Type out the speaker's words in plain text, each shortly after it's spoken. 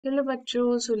Hello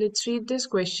bachcho, so let's read this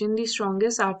question. The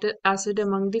strongest acid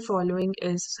among the following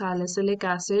is salicylic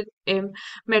acid,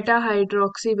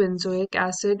 m-metahydroxybenzoic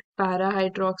acid,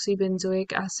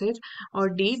 para-hydroxybenzoic acid or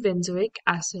D benzoic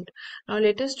acid. Now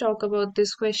let us talk about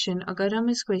this question. अगर हम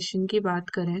इस question की बात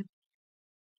करें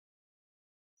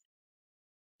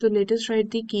तो let us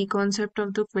write the key concept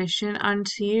of the question and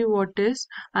see what is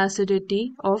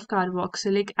acidity of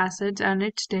carboxylic acids and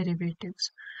its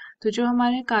derivatives. तो जो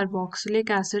हमारे carboxylic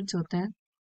acids होते हैं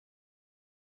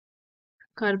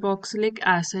carboxylic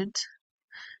acids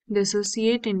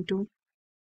dissociate into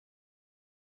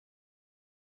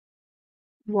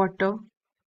water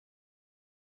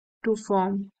to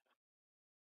form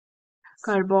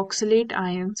carboxylate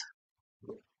ions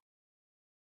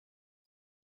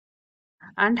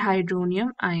and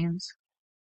hydronium ions.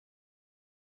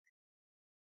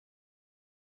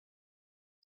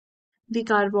 The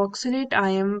carboxylate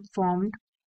ion formed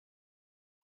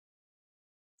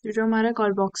जो हमारा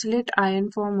carboxylate ion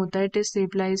form होता है it is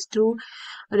stabilized through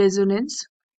resonance.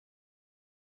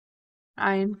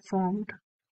 Ion formed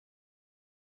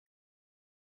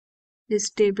is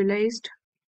stabilized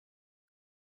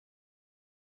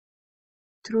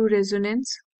through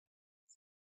resonance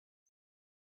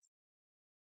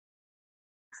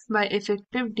by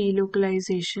effective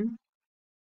delocalization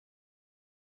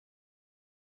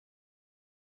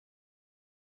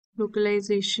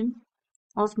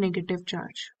of negative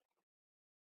charge.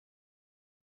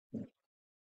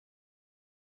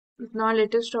 Now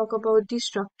let us talk about the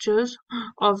structures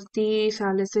of the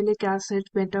salicylic acid,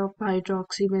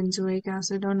 beta-hydroxybenzoic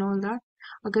acid and all that.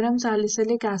 अगर हम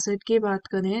salicylic acid की बात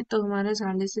करें तो हमारा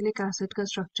salicylic acid का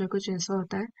structure कुछ ऐसा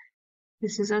होता है.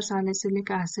 This is our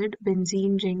salicylic acid,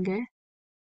 benzene ring है,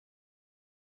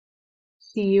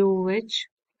 COOH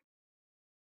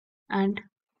and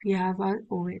we have our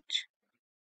OH.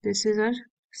 This is our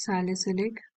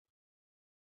salicylic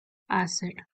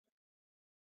acid.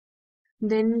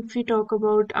 Then if we talk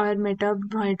about our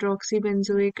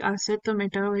meta-hydroxybenzoic acid, तो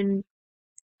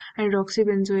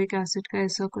meta-hydroxybenzoic acid का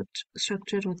ऐसा कुछ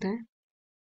structure होता है.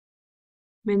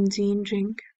 बेंजीन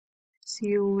रिंग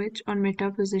COH और Meta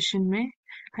position में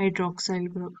hydroxyl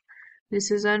group.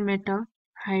 This is our Meta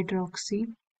hydroxy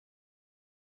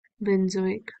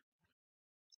benzoic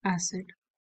acid.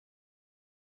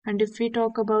 And if we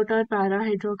talk about our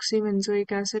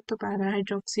para-hydroxybenzoic acid, तो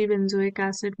para-hydroxybenzoic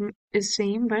acid is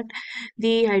same, but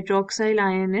the hydroxyl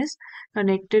ion is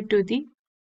connected to the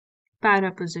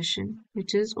para position,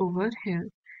 which is over here.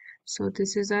 So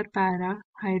this is our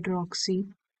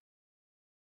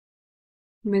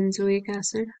para-hydroxybenzoic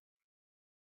acid.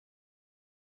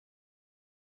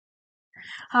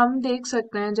 हम देख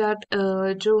सकते हैं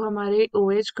जो हमारे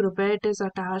OH group है it is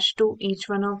attach to each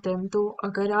one of them. तो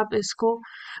अगर आप इसको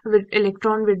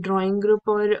इलेक्ट्रॉन विड्रॉइंग ग्रुप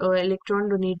और इलेक्ट्रॉन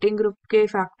डोनेटिंग ग्रुप के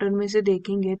फैक्टर में से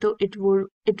देखेंगे तो it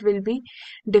will be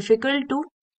difficult to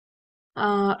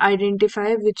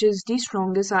identify which is the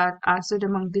strongest acid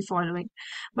among the following.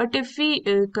 But if we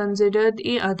consider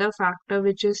the other factor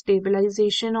which is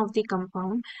stabilization of the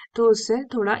compound, तो उससे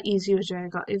थोड़ा easy हो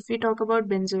जाएगा. If we talk about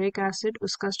benzoic acid,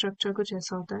 उसका structure कुछ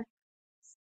ऐसा होता है.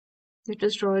 Let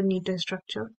us draw a neater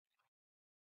structure.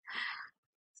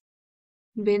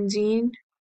 Benzene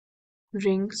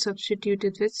ring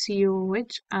substituted with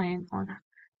COOH ion or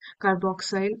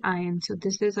carboxyl ion. So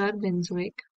this is our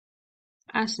benzoic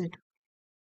acid.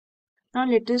 Now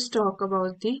let us talk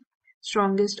about the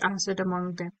strongest acid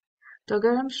among them. तो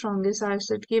अगर हम strongest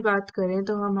acid की बात करें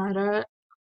तो हमारा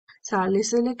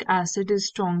salicylic acid is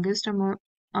strongest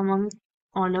among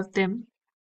all of them.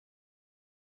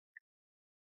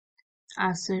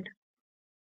 Acid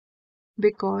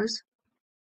because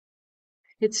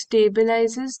it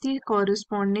stabilizes the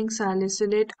corresponding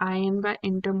salicylate ion by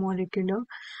intermolecular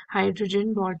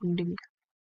hydrogen bonding.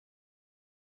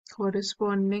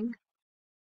 Corresponding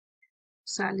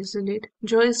salicylate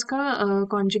जो इसका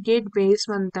conjugate base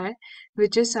बनता है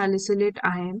which is salicylate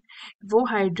ion वो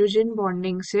hydrogen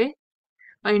bonding से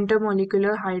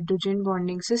intermolecular hydrogen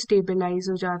bonding से stabilize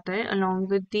हो जाता है along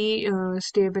with the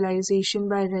stabilization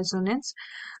by resonance.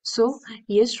 So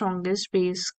ये strongest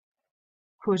base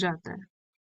हो जाता है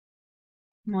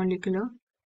molecular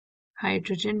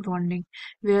hydrogen bonding,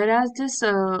 whereas this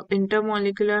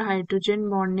intermolecular hydrogen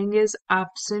bonding is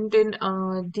absent in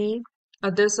the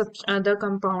other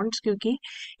compounds क्योंकि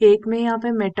एक में यहाँ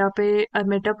पे मेटा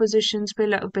पोजिशन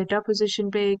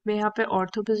पे एक में यहाँ पे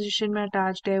ऑर्थो पोजिशन में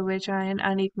अटैच्ड है OH आयन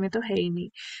एंड एक में तो है ही नहीं.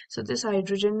 So this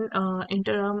hydrogen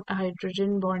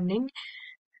bonding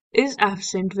is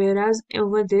absent, whereas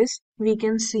over this we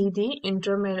can see the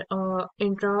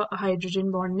intra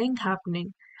hydrogen bonding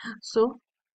happening. So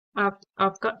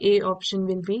आपका A option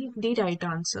will be the right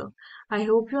answer. I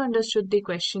hope you understood the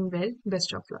question well.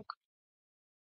 Best of luck.